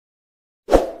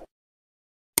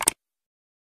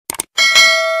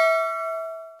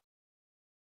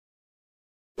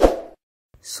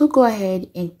So go ahead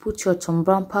and put your Tom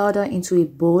Brown powder into a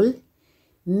bowl,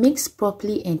 mix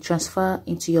properly and transfer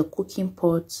into your cooking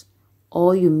pot,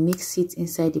 or you mix it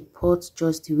inside the pot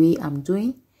just the way I'm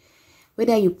doing.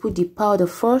 Whether you put the powder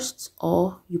first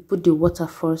or you put the water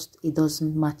first, it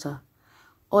doesn't matter.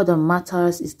 All that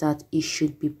matters is that it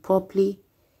should be properly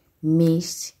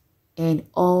mixed and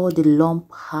all the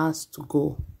lump has to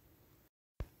go.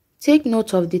 Take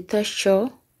note of the texture.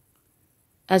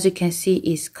 As you can see,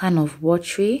 it's kind of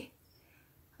watery.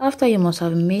 After you must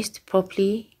have mixed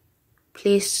properly,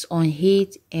 place on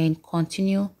heat and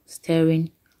continue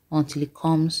stirring until it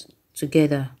comes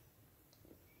together.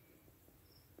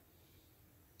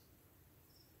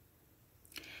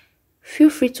 Feel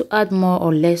free to add more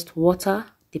or less water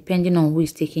depending on who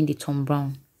is taking the Tom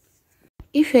Brown.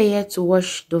 If you're here to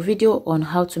watch the video on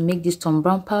how to make this Tom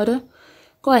Brown powder,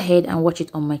 go ahead and watch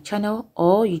it on my channel,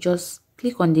 or you just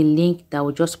click on the link that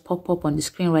will just pop up on the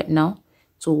screen right now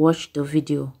to watch the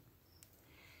video.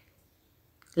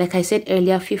 Like I said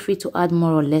earlier, feel free to add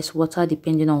more or less water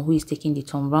depending on who is taking the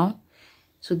Tom Brown.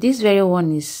 So this very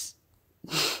one is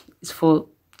for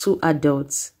 2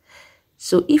 adults.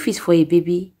 So if it's for a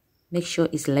baby, make sure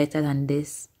it's lighter than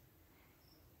this.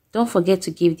 Don't forget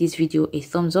to give this video a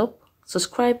thumbs up.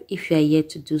 Subscribe if you are yet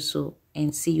to do so,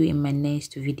 and see you in my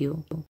next video.